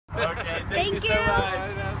Thank you. So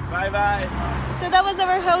much. Bye-bye. So that was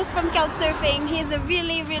our host from Couchsurfing. He's a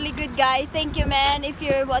really, really good guy. Thank you, man, if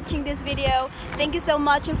you're watching this video. Thank you so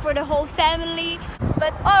much, and for the whole family.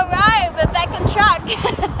 But alright, we're back on track.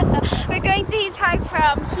 We're going to hitchhike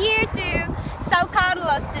from here to São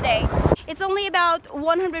Carlos today. It's only about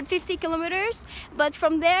 150 kilometers, but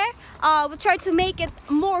from there, we'll try to make it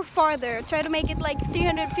more farther. Try to make it like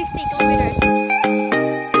 350 kilometers.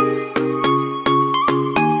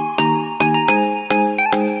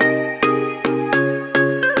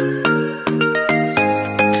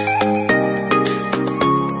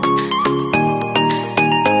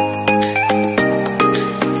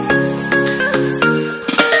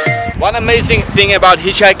 One amazing thing about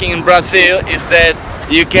hitchhiking in Brazil is that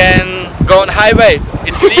you can go on highway.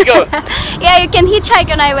 It's legal. Yeah, you can hitchhike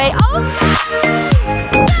on highway. Oh.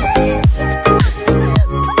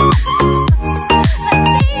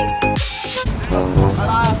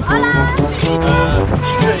 Hola.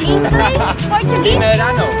 English. Portuguese.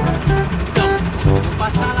 Verano. Então, vou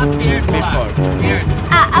passar lá perto.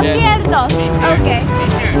 Abierto. Okay.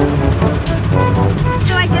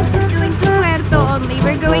 So I guess he's going to Puerto only.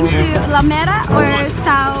 We're going to La Mera or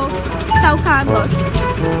São Carlos.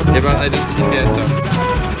 Yeah, but I don't see Preto.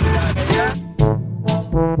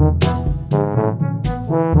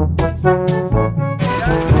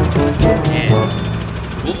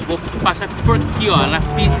 Vou passar por aqui, ó, na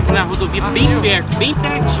pista, na rodovia, bem perto, bem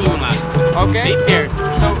pertinho lá. Okay. Bem perto.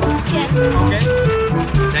 So, okay.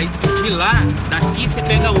 Daí de lá, daqui você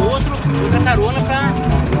pega outra carona pra...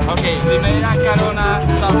 Okay, primeira carona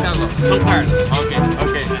São Carlos. São Carlos. Okay.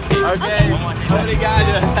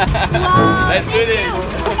 Obrigado. Wow, Let's do this.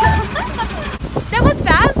 That was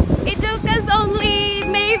fast. It took us only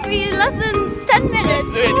maybe less than 10 minutes.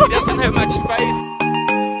 Let's do it. It doesn't have much space.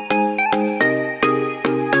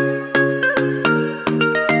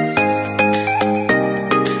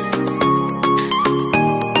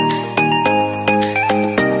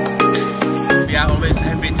 We are always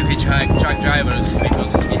happy to hitchhike truck drivers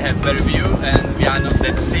because we have better view and we are not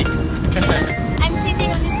that sick. I'm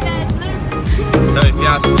sitting on this bed, look. So if you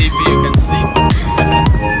are sleepy, you can sleep.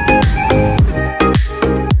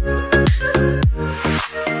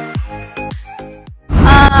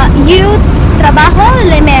 You trabajo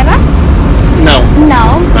La Mera? Não.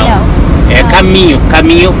 No. É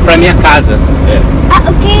caminho pra minha casa. Ah,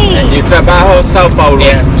 okay. E trabalho São Paulo.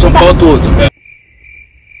 São Paulo tudo.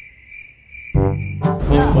 Tô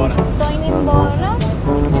indo embora. Tô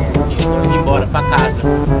indo embora pra casa.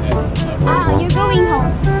 Ah, you're going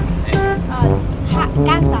home.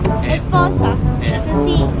 Casa, esposa. To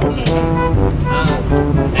see. Okay.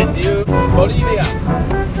 And you, Bolivia.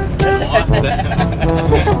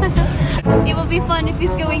 It will be fun if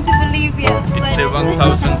he's going to Bolivia. It's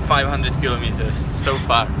 1,500 kilometers so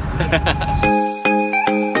far.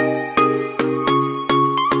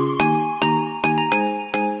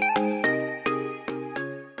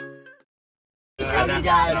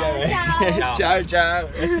 Ciao, ciao.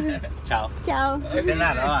 Tchau. Ciao. Não tem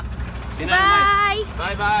nada, ó. Tem nada Bye.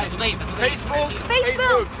 Bye bye. Tudo aí, tá tudo aí. Facebook.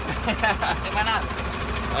 Facebook. Não tem mais nada.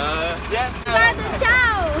 Yeah.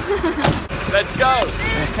 Ciao. Let's go.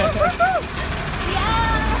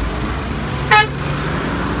 Yeah.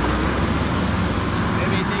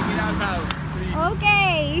 Maybe take it out now, please.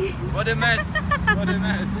 Okay. What a mess. What a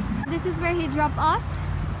mess. This is where he dropped us.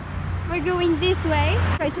 We're going this way.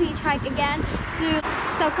 Try to hitchhike again to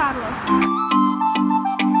São Carlos.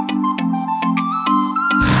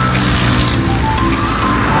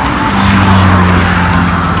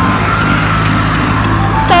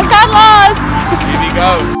 São Carlos! Here we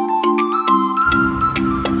go.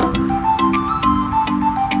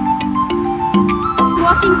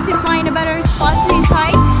 Walking to find a better spot to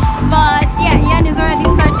hitchhike, but yeah, Jan is already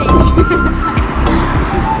starting.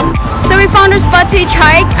 So we found our spot to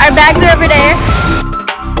hitchhike. Our bags are over there.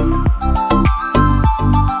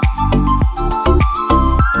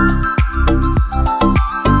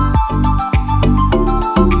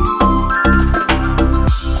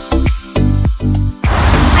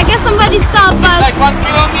 I guess somebody stopped, but It's like 1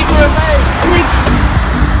 kilometer away.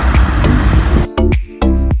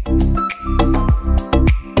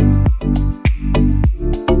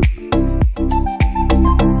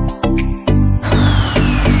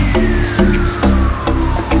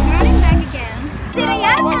 running back again. Did I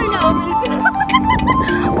ask or no?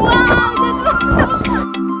 Wow, that was so fun.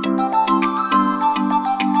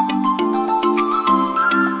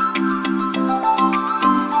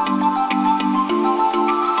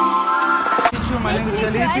 My name is I'm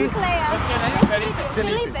Felipe. Clea. What's your name? Felipe?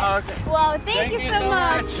 Felipe. Oh, okay. Wow, thank you so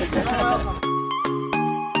much.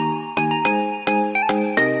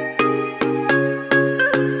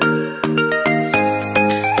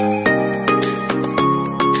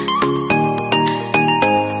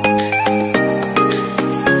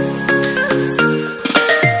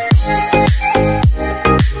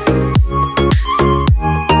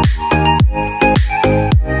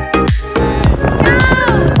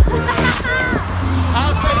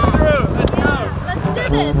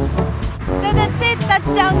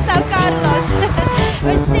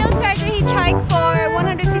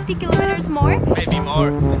 50 kilometers more. Maybe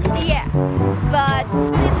more. Yeah, but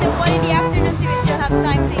it's 1 in the afternoon, so we still have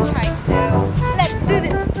time to hitchhike. So let's do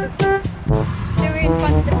this. So we're in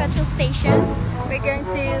front of the petrol station. We're going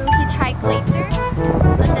to hitchhike later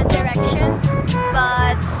on that direction.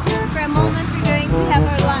 But for a moment, we're going to have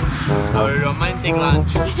our lunch. Our romantic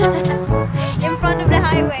lunch. In front of the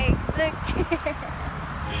highway. Look.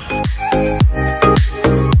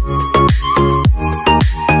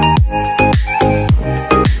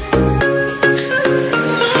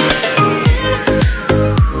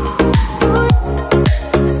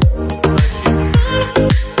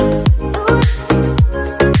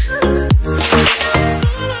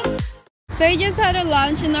 So we just had a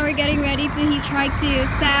lunch and now we're getting ready to hitchhike to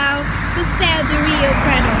São José do Rio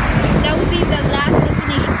Preto. That will be the last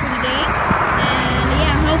destination for the day. And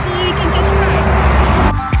yeah, hopefully we can catch a ride.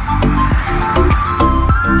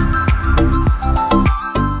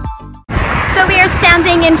 So we are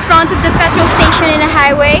standing in front of the petrol station in a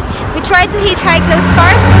highway. We try to hitchhike those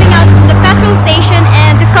cars going out from the petrol station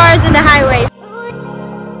and the cars in the highways.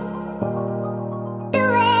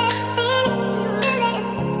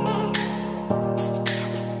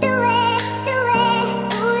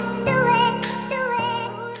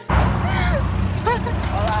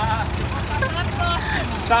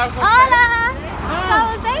 Hola! São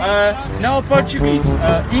José? No Portuguese,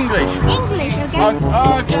 English. English, okay?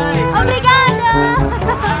 Okay. Obrigada!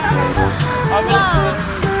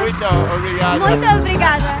 Muito obrigado. Muito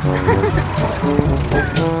obrigada!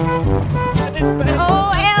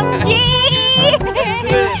 OMG!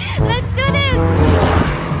 Let's do this!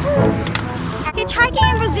 Hitchhiking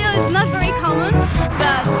in Brazil is not very common,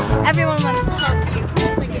 but everyone wants to help you.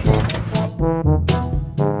 Look at this.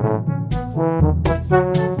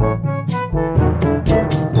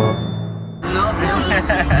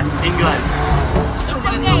 English. It's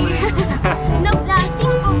okay. No,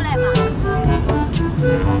 sin problema.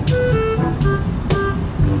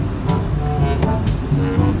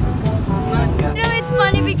 You know, it's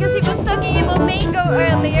funny because he was talking about mango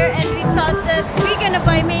earlier and we thought that we're gonna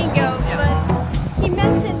buy mango, but he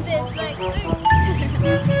mentioned this like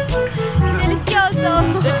delicioso.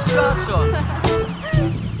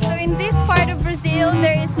 So in this part of Brazil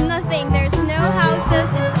there is nothing, there's no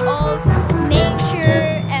houses, it's all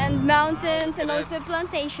nature and mountains and also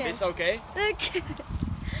plantations. It's okay. Look.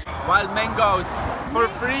 Wild mangoes for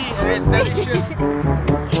free and it's delicious.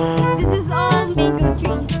 This is all mango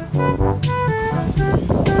trees.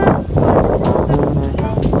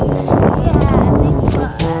 Yeah, this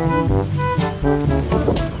one.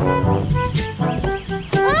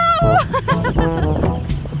 Oh!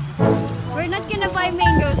 We're not gonna buy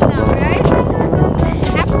mangoes now, right?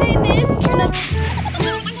 After this, we're not.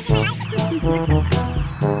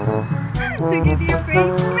 Look at your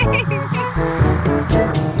face, baby.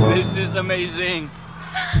 This is amazing.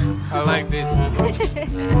 I like this.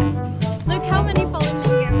 Look how many fallen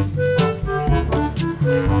mangoes.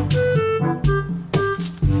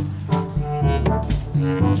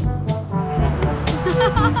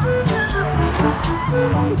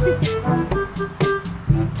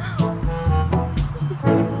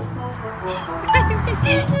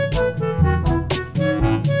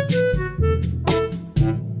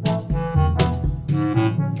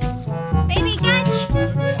 Baby, catch!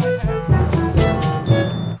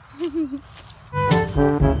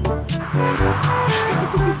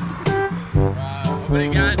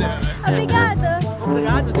 Obrigado. Obrigado.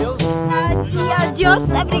 Obrigado, Deus. Dios,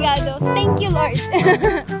 obrigado. Thank you, Lord.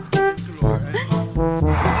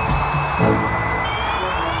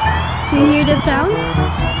 Do you hear that sound?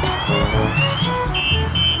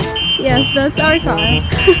 Yes, that's our car.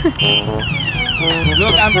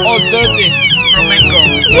 Look, I'm all dirty from mango.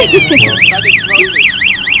 But it's worth it.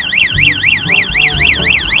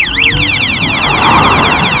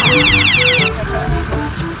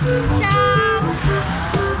 Ciao!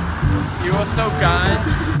 You are so kind.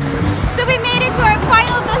 So we made it to our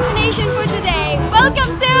final destination for today.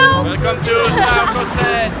 Welcome to Welcome to São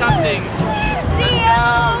José something.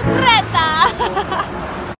 Rio Preto.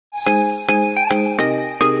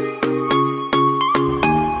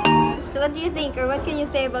 So what do you think, or what can you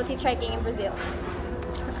say about hitchhiking in Brazil?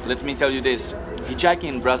 Let me tell you this. Hitchhiking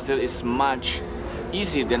in Brazil is much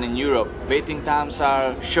easier than in Europe. Waiting times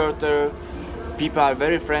are shorter. People are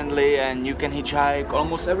very friendly and you can hitchhike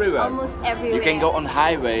almost everywhere. Almost everywhere. You can go on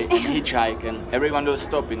highway and hitchhike and everyone will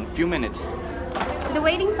stop in a few minutes. The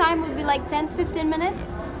waiting time would be like 10 to 15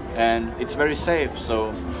 minutes. And it's very safe,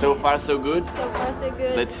 so far so good. So far so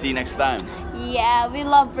good. Let's see next time. Yeah, we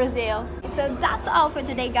love Brazil. So that's all for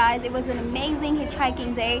today, guys. It was an amazing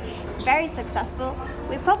hitchhiking day, very successful.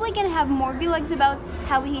 We're probably gonna have more vlogs about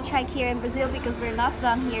how we hitchhike here in Brazil because we're not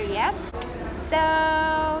done here yet.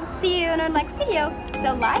 So see you in our next video.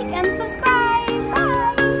 So like and subscribe.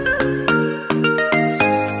 Bye!